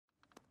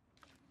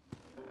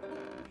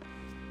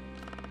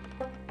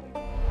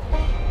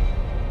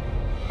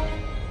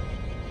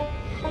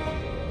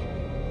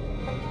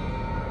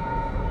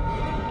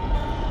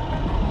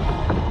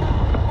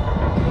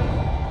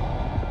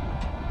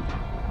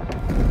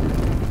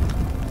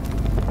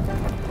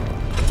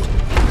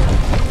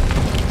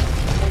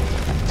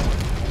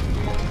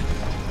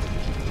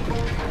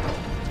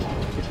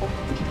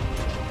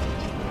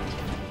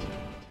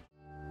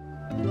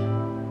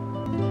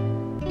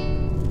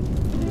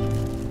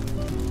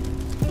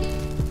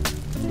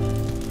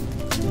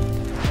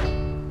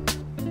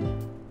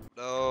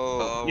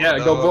Yeah,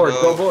 go board,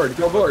 go board,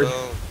 go board.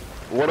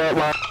 What up,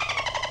 man?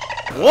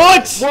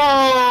 What?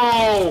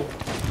 Whoa!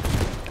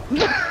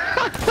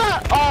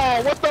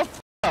 Oh, what the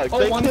fuck?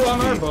 Oh, one's on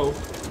our boat.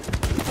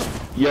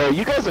 Yo,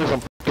 you guys are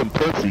some fucking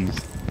pussies.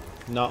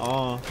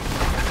 Nuh-uh.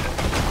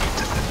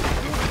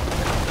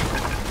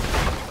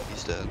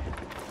 He's dead.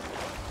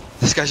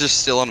 This guy's just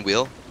still on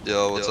wheel.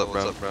 Yo, what's up,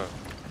 bro?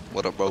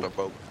 What up,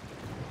 bro?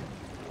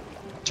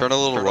 Turn a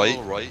little right.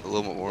 A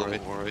little bit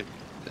more right.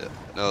 Yeah.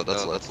 No,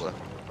 that's left.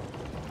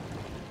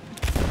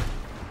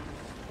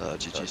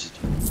 GG's.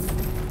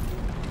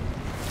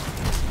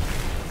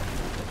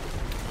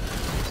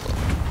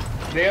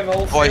 They have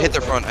wholesale. Oh, I hit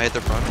their front. They're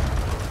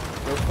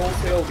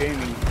wholesale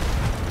gaming.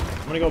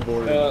 I'm gonna go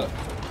board. I'm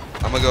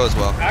gonna go as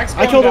well. I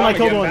killed one.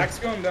 Max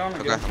going down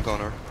again. Okay, I'm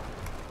going over.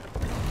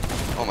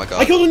 Oh my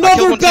god. I killed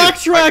another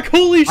backtrack!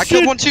 Holy shit! I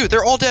killed one too.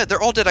 They're all dead.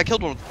 I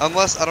killed one.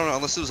 Unless, I don't know,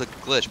 unless it was a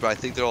glitch, but I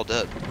think they're all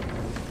dead.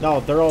 No,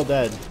 they're all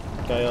dead.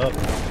 Guy up.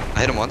 I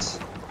hit him once.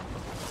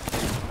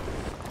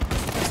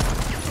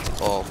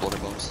 Oh, bloody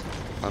bumps.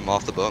 I'm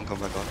off the boat and come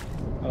back on.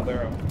 Oh,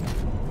 they're out.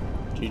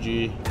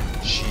 GG.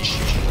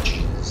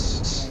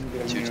 Jeez.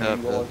 Two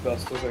tap. As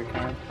best as I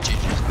can.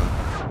 GG's, man.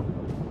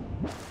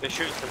 They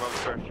shoot them on the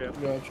first ship.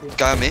 Gotcha.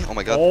 Guy on me? Oh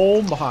my god.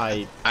 Oh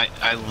my.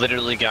 I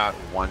literally got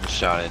one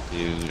shot at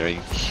dude. Are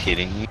you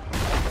kidding me?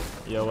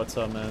 Yo, what's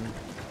up, man?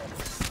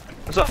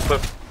 What's up,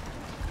 Flip?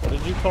 What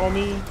did you call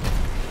me?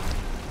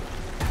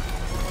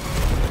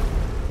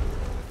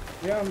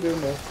 Yeah, I'm doing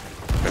this.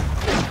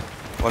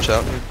 Watch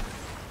out.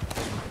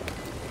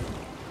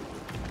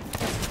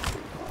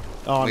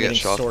 Oh, I'm We getting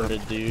got shot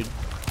sorted, dude.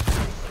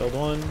 Killed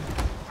one.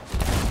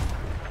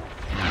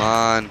 Come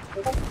on.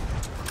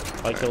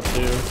 I killed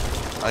two. I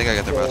think I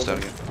got their best out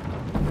again.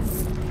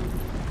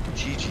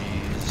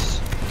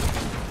 GG's.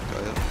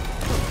 Guy up.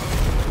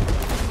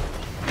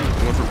 I'm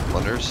going for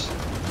blunders.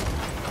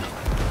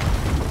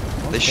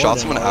 They shot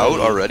someone out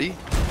already?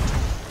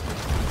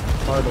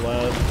 Hard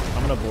left.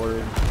 I'm gonna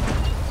board.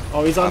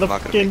 Oh, he's on I'm the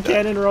not gonna fucking make that.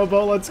 cannon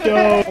rowboat. Let's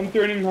go. I'm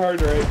turning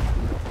hard right.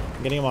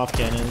 I'm getting him off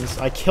cannons.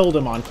 I killed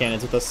him on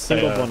cannons with a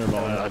single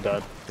blunderbolt. I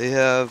died. They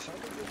have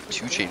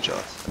 2 chain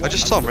shots. I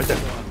just saw him right there.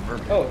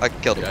 Oh. I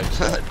killed him.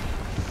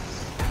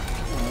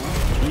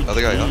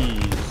 Other guy, huh?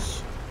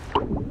 Jeez.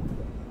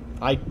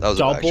 I was a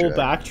double backtrack.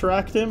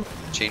 backtracked him.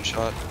 Chain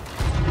shot.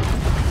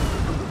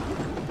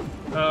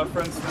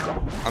 Friends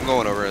now. I'm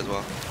going over as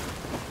well.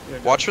 Yeah,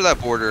 Watch for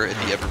that border if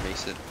he ever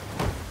makes it.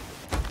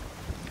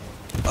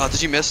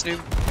 Did you miss,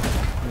 Noob?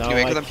 No, you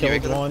anchor I them? Can you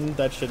killed anchor them? one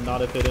that should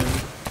not have hit him.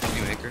 Can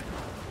you anchor?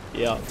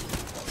 Yeah.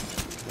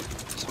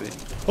 Sweet.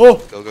 Oh!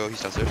 Go,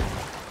 he's downstairs.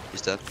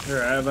 He's dead.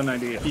 Here, I have an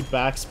idea. He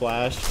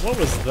backsplashed. What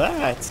was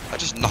that? I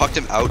just knocked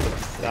him out.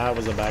 That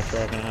was a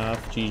backtrack and a half.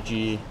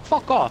 GG.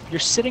 Fuck off. You're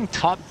sitting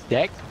top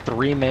deck,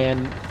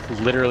 3-man,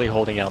 literally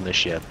holding down this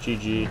ship.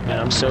 GG. And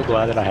I'm so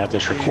glad that I have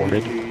this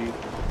recorded.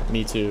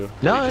 Me too.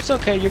 No, it's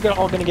okay. You're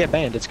all gonna get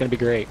banned. It's gonna be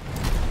great.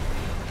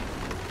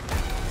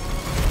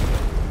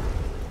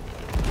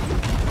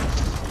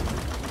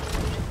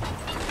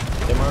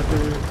 The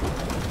marker.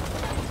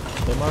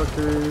 The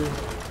marker.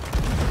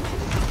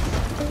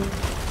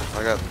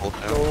 I got both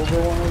Go now. over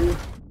one of you.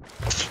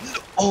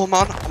 Oh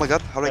man! Oh my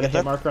god! How did I Got a get hit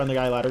that? marker on the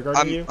guy ladder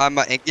guarding you.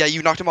 Yeah,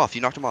 you knocked him off. Oh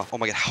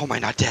my god! How am I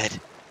not dead?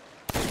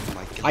 Oh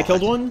my god! I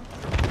killed one.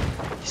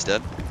 He's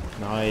dead.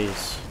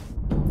 Nice.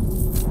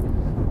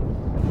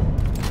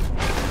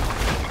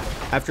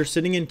 After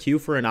sitting in queue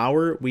for an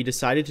hour, we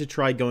decided to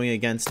try going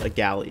against a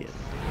galleon.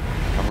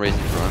 I'm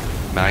raising front.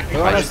 Mag.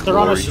 They're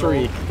on a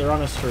streak. They're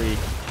on a streak.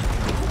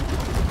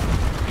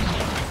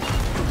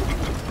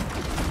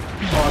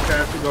 Oh, okay, I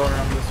have to go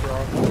around this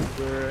rock.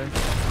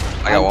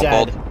 I got one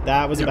dead. ball.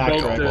 That was a You're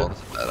both backtrack. dead.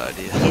 That's a bad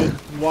idea. Dude,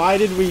 why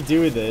did we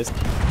do this?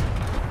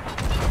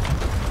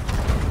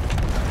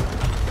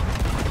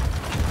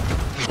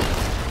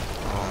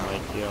 Oh my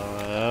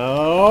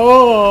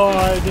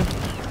god.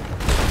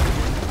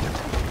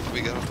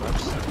 We go.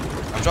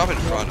 I'm dropping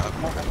in front.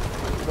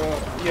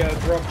 Yeah,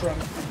 drop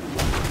front.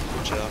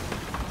 Watch out.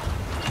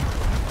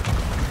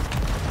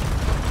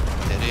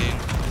 Hitting.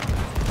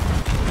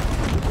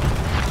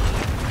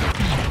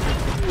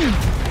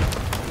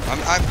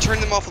 I'm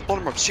turning them off with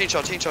bottom ropes. Chain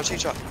shot. Come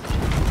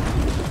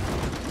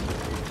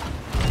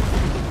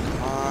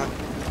on.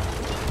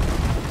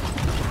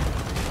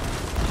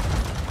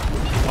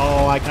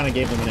 Oh, I kind of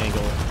gave them an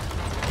angle.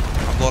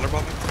 I'm blunder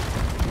bombing.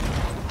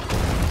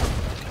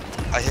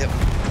 I hit.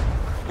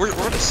 We're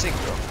in a sink,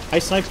 bro. I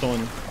sniped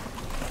one.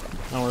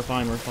 No, we're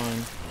fine.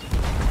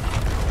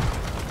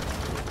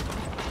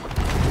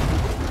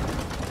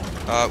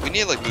 We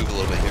need to like move a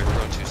little bit here. We're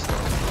going too slow.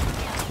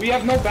 We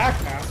have no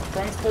back mask.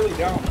 Front's fully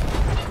down.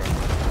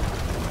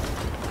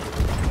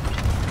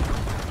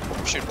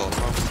 I'm shooting bottom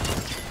bombs.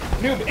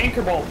 Noob,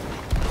 anchor bolt.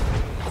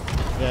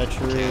 Yeah,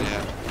 true.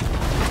 Yeah.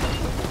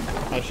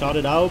 I shot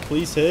it out.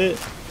 Please hit.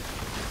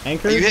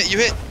 Anchor. You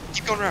hit.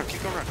 Keep going around.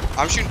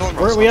 I'm shooting bottom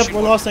bombs. We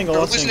lost angle.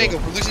 We're losing angle.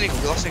 We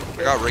lost angle.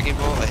 I got rigging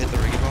ball. I hit the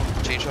rigging ball.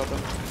 Chain shot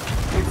them.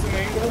 Takes an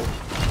angle.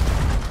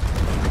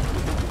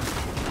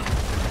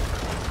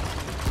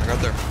 I got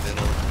their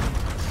middle.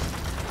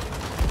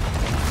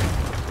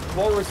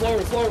 Floors.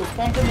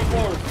 Spawn from the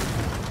floors.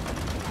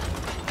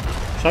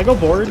 Should I go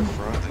board?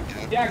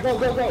 Yeah, go.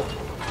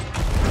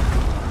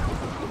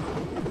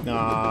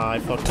 Nah, I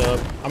fucked up.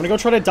 I'm gonna go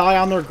try to die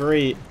on their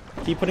grate.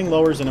 Keep putting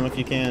lowers in them if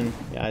you can.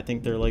 Yeah, I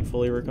think they're like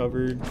fully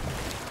recovered. Oh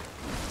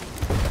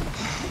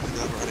my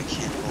god, we're out of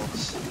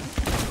cannonballs.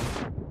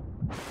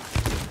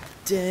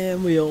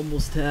 Damn, we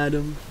almost had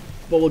him.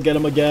 But we'll get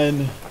him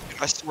again.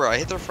 I swear, I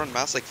hit their front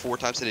mast like 4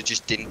 times and it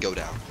just didn't go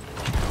down.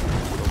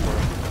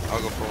 I'll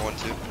go for 1,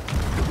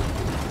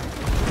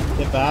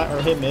 2. Hit bat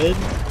or hit mid.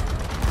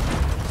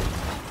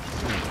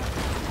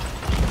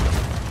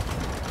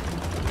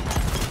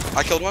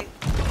 I killed one.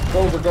 Go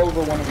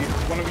over one of you.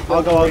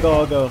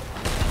 I'll go.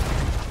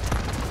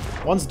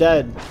 One's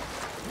dead.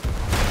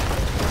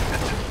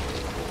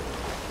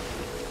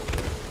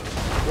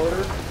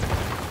 Floater.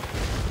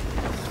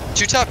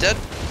 2 top dead.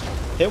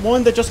 Hit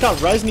one that just got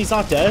res and he's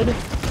not dead.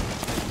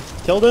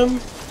 Killed him.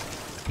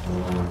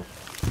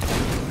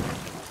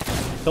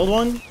 Killed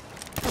one.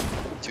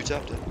 2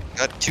 top dead.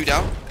 Got 2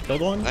 down.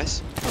 Killed one.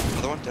 Nice.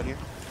 Another one down here.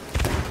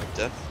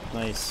 Dead.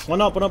 Nice.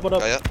 One up. Got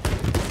ya.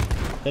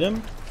 Hit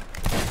him.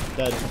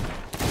 Dead.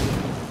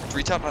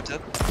 3 top, not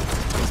dead.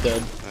 He's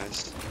dead.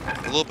 Nice.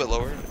 A little bit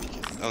lower.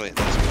 Oh wait,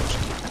 that's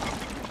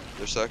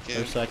good.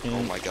 They're second.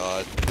 Oh my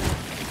god.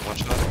 1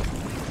 shot.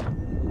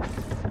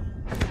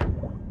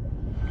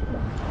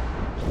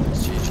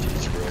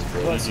 GG's,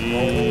 bro. Let's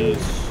go.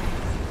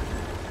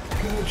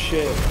 Good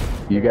shit.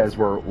 You guys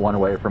were 1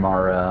 away from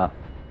our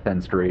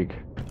 10 streak.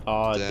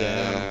 Aw,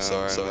 damn.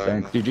 Sorry.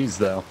 Thanks. GG's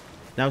though.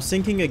 Now,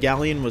 sinking a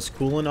galleon was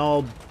cool and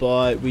all,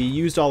 but we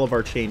used all of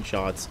our chain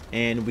shots,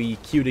 and we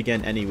queued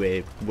again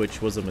anyway,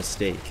 which was a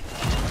mistake.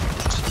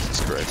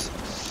 Jesus Christ.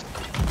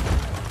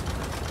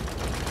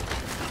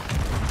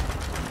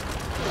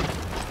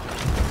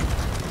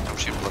 I'm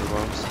shooting blood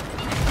bombs.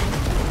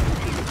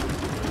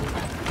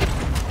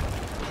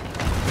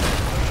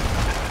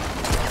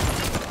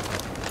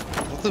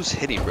 What are those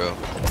hitting, bro?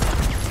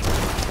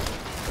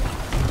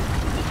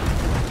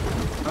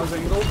 How's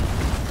angle?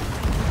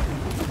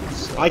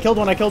 I killed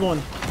one. Okay,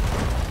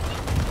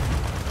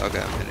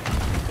 I'm hitting.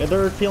 Yeah,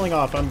 they're peeling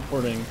off. I'm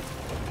boarding.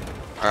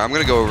 Alright, I'm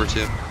gonna go over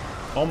too.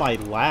 Oh, my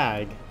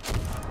lag.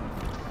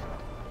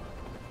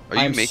 Are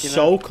you I'm making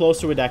so that? close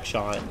to a deck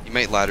shot. You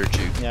might ladder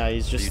juke. Yeah,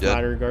 he's just You dead?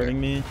 ladder guarding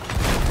me.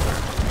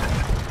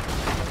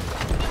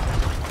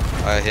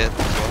 I hit as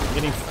well. I'm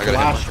getting I got a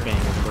hit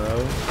flashbang,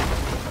 bro.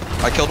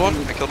 I killed one.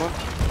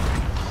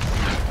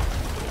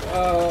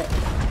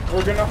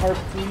 We're gonna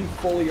harpoon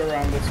fully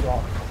around this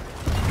rock.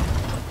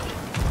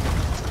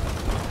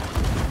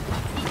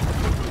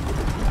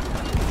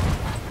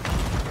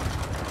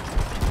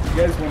 You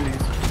guys win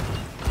these.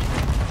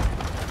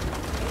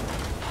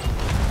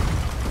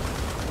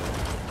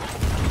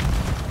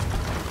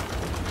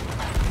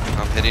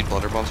 I'm hitting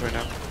blunder bombs right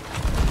now.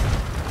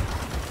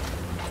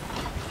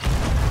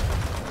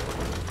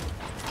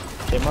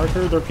 Hit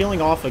marker, they're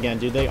peeling off again,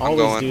 dude. They always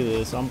going. do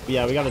this.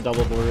 Yeah, we got a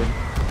double board.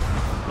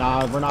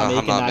 Nah, we're not I'm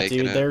making not that, making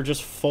dude. it. They're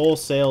just full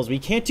sails. We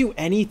can't do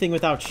anything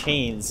without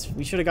chains.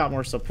 We should have got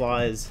more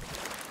supplies.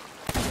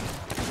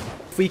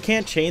 If we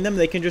can't chain them,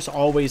 they can just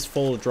always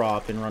full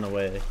drop and run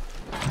away.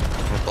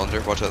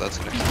 Blunder, watch out, that's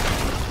gonna Hit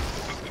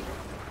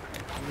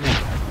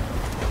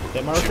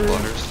shoot marker.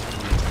 blunders.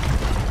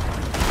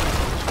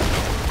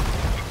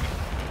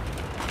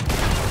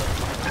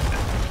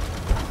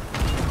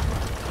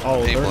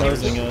 Oh, Hey, they're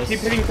blunders. nosing us. Keep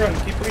hitting front.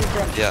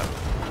 Yeah.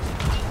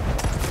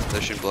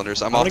 They're shooting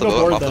blunders. I'm I'm off the gonna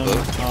go boat, board them.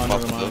 Oh, I'm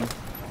off never the mind. boat.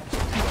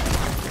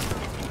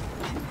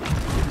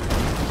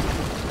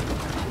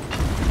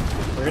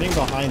 We're getting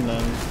behind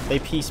them. They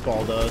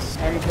peace-balled us.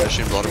 They're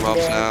shooting blunder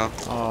bombs now.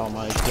 Oh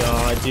my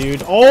god,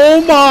 dude.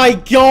 Oh my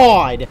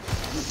god!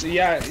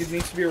 Yeah, it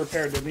needs to be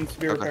repaired. It needs to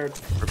be repaired.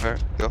 Prepare,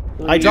 go.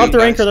 I dropped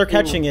their guys. anchor, they're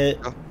catching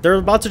it. Go. They're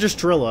about to just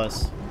drill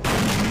us.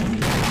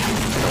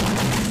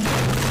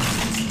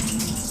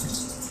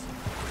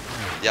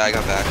 Yeah, I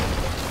got back.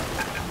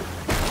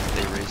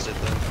 They raised it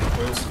though.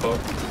 Where's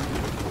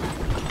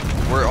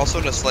fucked? We're also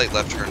in a slight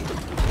left turn.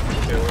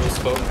 Okay, where's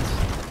fucked?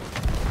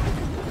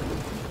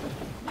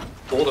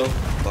 Hold up.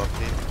 Fuck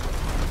me.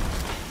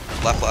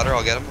 Left ladder,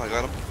 I'll get him. I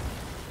got him.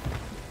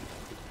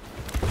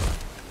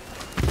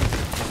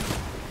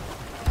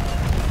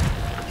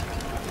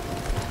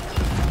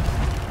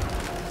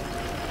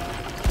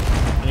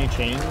 Any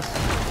chains?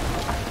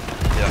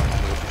 Yeah, I'm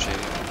gonna go for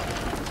shading.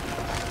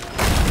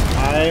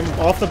 I'm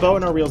off the boat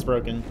and our wheel's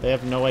broken. They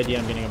have no idea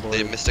I'm getting aboard.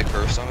 They Mystic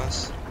Burst on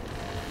us.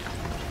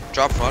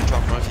 Drop front if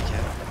you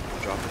can.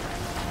 Drop it.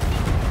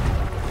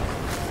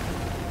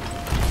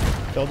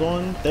 Killed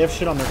one. They have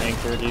shit on their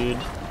anchor, dude.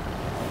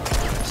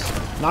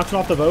 Knocked him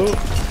off the boat.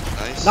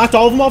 Nice. Knocked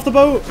all of them off the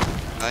boat.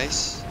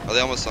 Nice. Oh,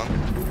 they almost sunk.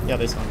 Yeah,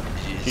 they sunk.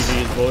 Jeez.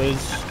 GG's,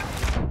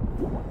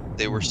 boys.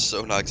 They were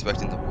so not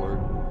expecting the board.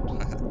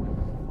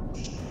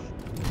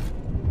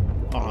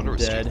 Oh, I'm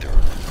dead.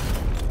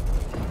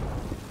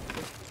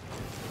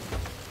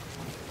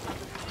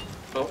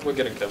 Oh, we're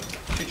getting them.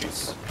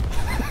 GG's.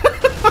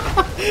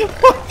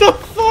 What the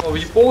fuck? Oh,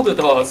 he boarded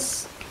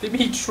us!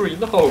 Dimitri,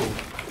 no!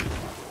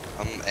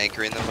 I'm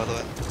anchoring them, by the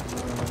way.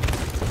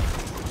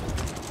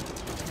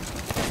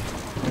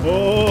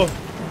 Oh,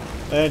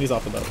 and he's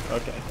off the boat.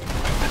 Okay.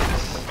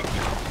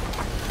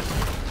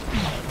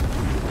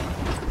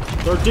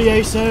 They're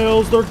DA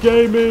sales. They're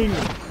gaming.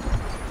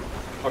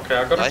 Okay,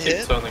 I gotta keep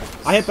hit? turning.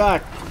 I hit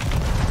back.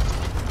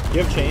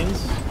 You have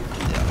chains?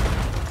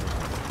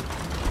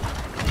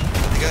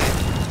 Yeah.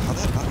 How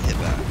did I not hit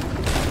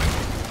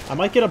back? I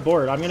might get a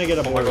board. I'm gonna get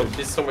a Oh my board. god,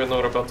 please tell me I'm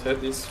not about to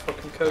hit these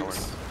fucking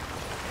kegs.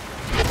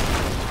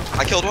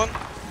 I killed one.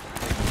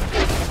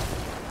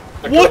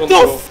 I What killed the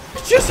one too.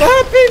 f just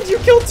happened? You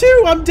killed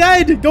 2. I'm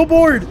dead. Go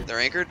board. They're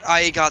anchored.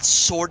 I got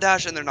sword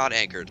dash and they're not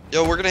anchored.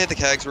 Yo, we're gonna hit the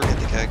kegs. We're gonna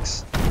hit the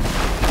kegs.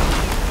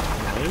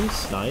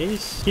 Nice,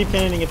 nice. Keep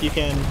cannoning if you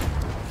can.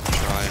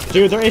 Try.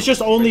 Dude, it's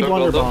just only Don't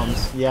blunder build up.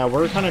 bombs. Yeah,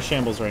 we're kind of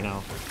shambles right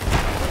now.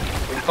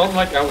 We can't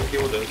like out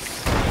heal this.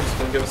 It's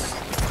gonna give us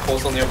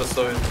pulse on the other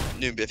side.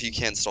 Noob, if you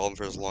can, stall them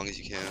for as long as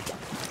you can.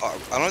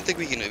 I don't think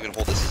we can even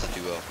hold this as a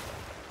duo.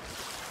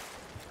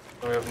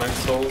 Oh, we have max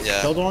souls.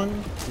 Yeah. Killed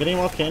one. Getting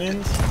him off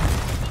cannons.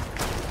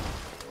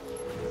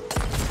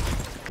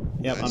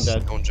 Yep, Nice. I'm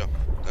dead. Don't jump.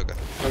 Okay.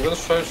 I'm gonna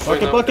try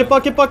Bucket, now. bucket,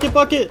 bucket, bucket,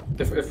 bucket.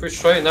 If we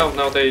stray now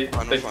they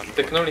Fine, they, fine.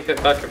 they can only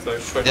hit back if they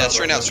stray Yeah, now.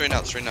 straight out, straight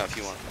out, straight out if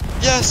you want.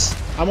 Yes!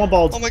 I'm on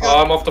bald. Oh my Oh,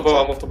 god. I'm off the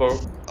boat, I'm off the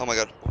boat. Oh my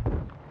god.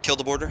 Kill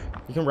the border?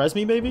 You can res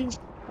me, baby?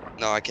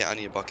 No, I can't. I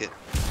need a bucket.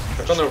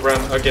 I'm gonna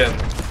ram again.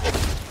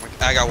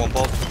 I got one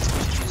ball.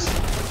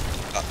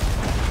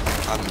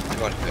 I'm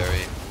going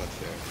fairy.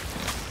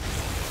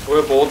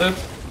 We're boarded.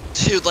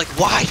 Dude, like,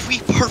 why did we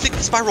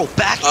perfectly spiral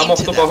back I'm off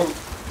into the them? boat.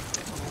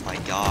 Oh my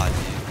god,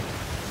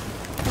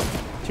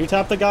 dude.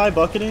 2-tap the guy,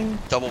 bucketing.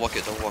 Double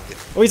bucket, double bucket.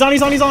 Oh, he's on,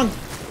 he's on, he's on.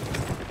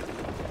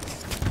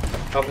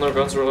 Have no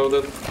guns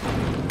reloaded.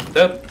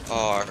 Dead.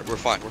 Oh, we're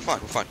fine, we're fine,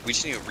 we're fine. We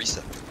just need to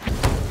reset.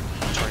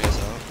 Turning us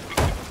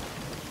out.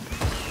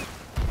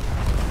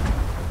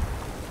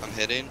 I'm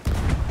hitting.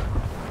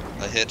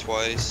 I hit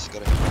twice.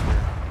 Got a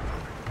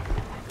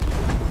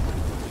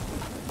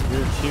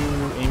You're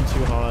aim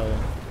too high.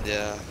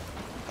 Yeah.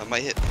 I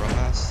might hit front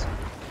mass.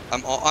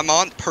 I'm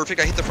on.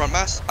 Perfect. I hit the front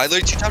mass. I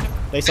literally 2-tapped him.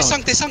 They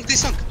sunk. They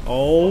sunk.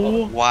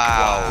 Oh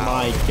Wow.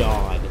 my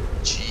god.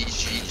 GG.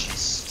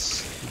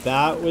 Jesus.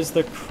 That was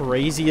the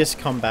craziest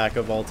comeback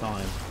of all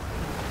time.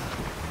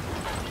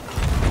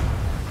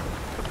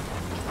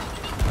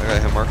 I got a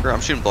hit marker. I'm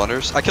shooting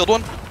blunders. I killed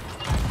one.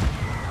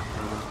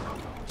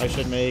 I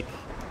should make...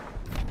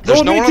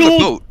 There's no one on the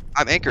killed! boat.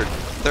 I'm anchored.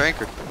 They're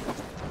anchored.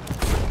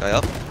 Guy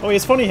up. Oh, he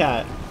has funny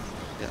hat.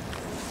 Yeah.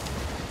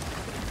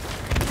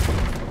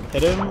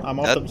 Hit him. I'm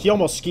off Dead. the... He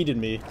almost skeeted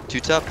me.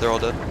 2-tap. They're all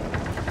dead.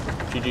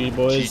 GG,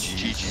 boys.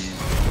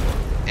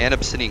 GG. And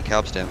obsidian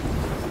cap stamp.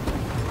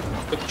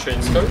 Good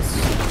chain scouts.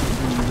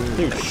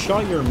 Dude,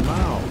 shut your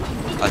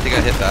mouth. I think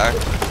I hit back.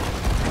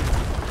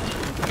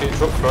 Can you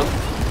drop front?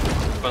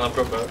 When I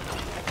drop back.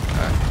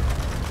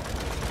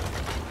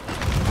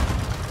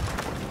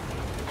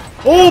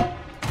 Oh!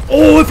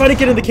 Oh, if I didn't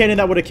get in the cannon,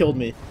 that would have killed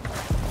me.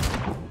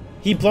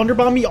 He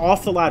blunderbombed me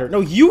off the ladder.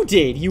 No, you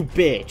did, you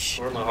bitch.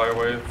 We're on a high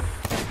wave.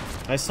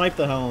 I sniped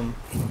the helm.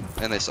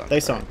 And they sunk. They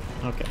sunk.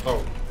 Okay.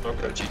 Oh,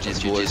 okay.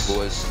 GG's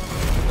boys.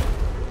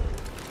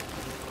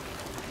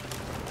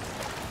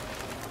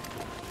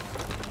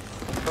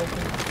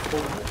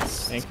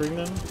 Anchoring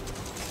them.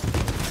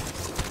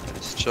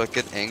 Just check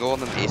an angle on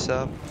them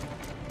ASAP.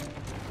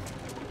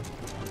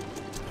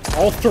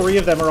 All 3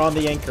 of them are on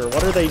the anchor.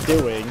 What are they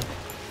doing?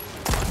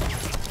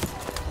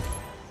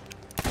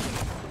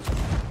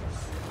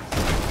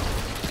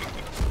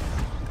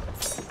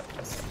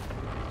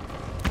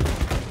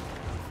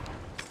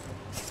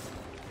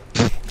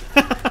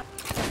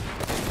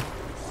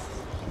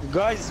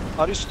 Guys,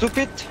 are you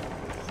stupid?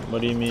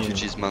 What do you mean?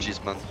 GG's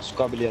man. Su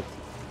kabiliyet.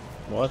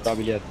 What?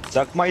 Kabiliyet.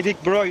 Suck my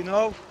dick, bro, you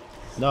know?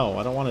 No,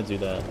 I don't want to do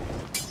that.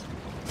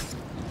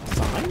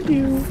 Behind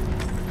you.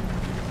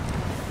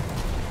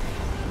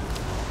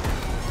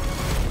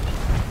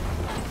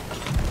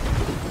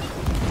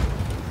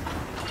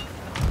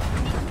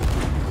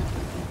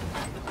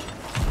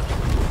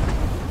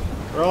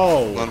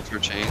 Bro. One for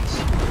chains.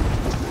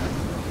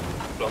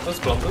 Blunders.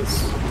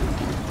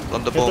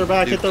 Blunder Hit their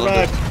back, hit their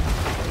back.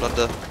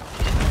 Blunder.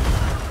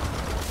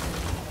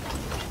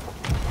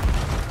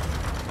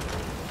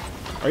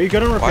 Are you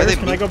good on Why are repairs? they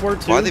Can I go board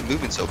too? Why are they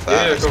moving so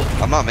Yeah, fast? go.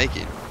 I'm not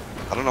making.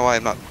 I don't know why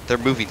I'm not. They're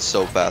moving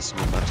so fast.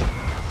 Momentum.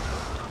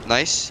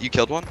 Nice. You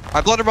killed one.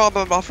 I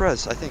blunderbomb him off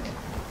res, I think.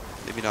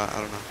 Maybe not. I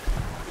don't know.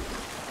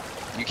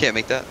 You can't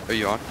make that. Are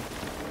you on?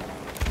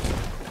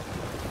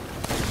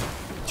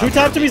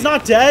 2-tapped him, he's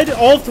not dead.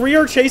 All 3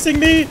 are chasing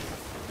me. Did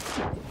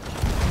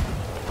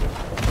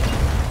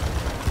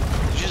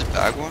you just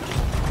bag one?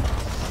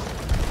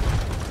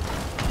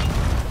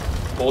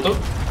 Hold up.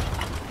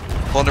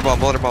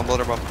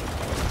 Blunderbomb.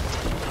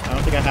 I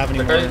don't think I have any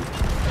The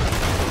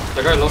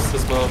more. guy lost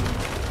his mom.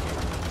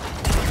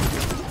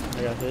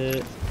 I got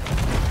hit.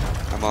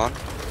 I'm on.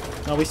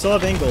 No, we still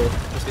have angle.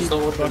 Just He's keep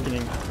not working.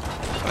 bucketing.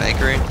 I'm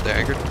anchoring. They're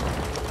anchored.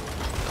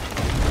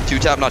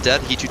 2-tap not dead.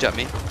 He 2-tapped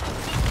me.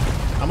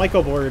 I might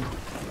go board.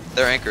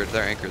 They're anchored.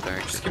 They're anchored. They're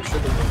Just anchored. keep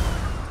shooting them.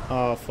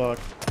 Oh, fuck.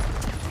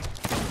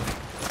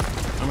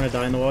 I'm gonna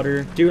die in the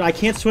water. Dude, I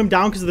can't swim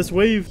down because of this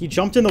wave. He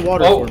jumped in the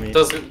water Oh, for me.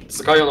 there's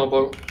a guy on our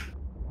boat.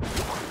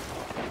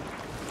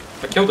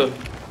 I killed him.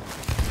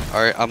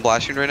 Alright, I'm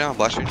blasting right now. I'm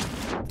blasting.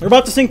 They're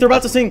about to sink. They're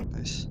about to sink.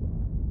 Nice.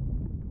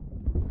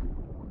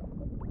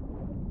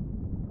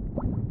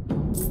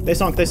 They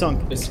sunk. They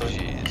sunk. This time.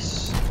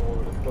 Jeez.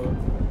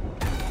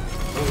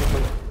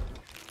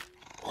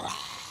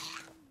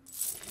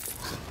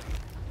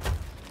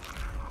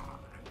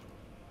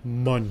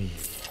 Money.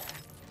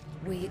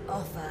 We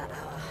offer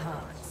our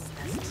hearts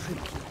as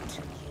tribute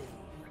to you.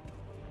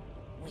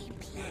 We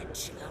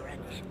pledge our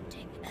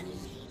unending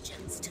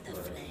allegiance to the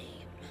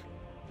flame.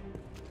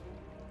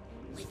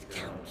 With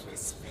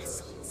countless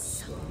vessels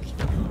sunk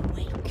in our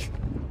wake,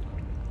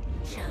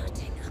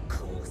 charting a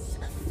course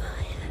of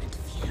fire and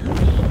fury.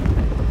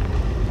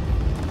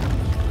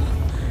 We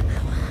offer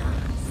our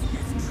hearts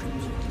as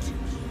tribute to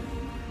you.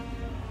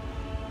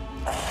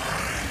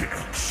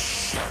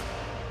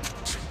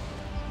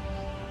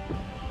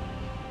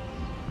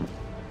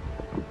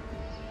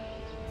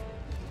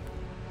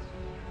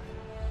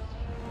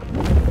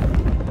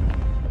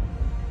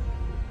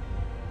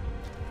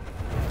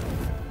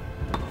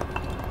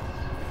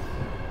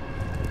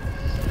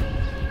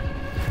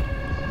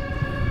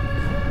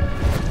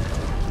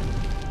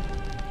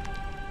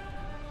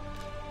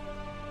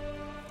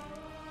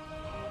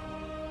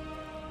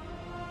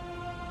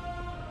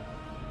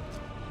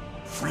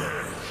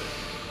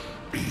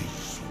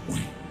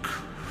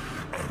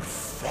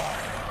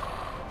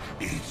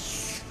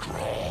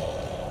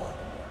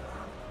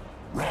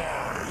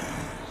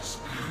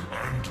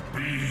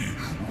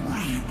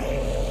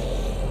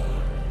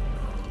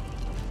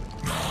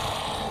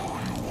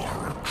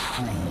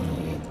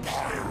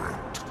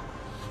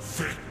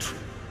 Fit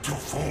to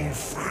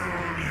fulfill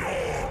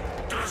your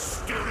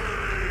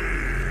destiny!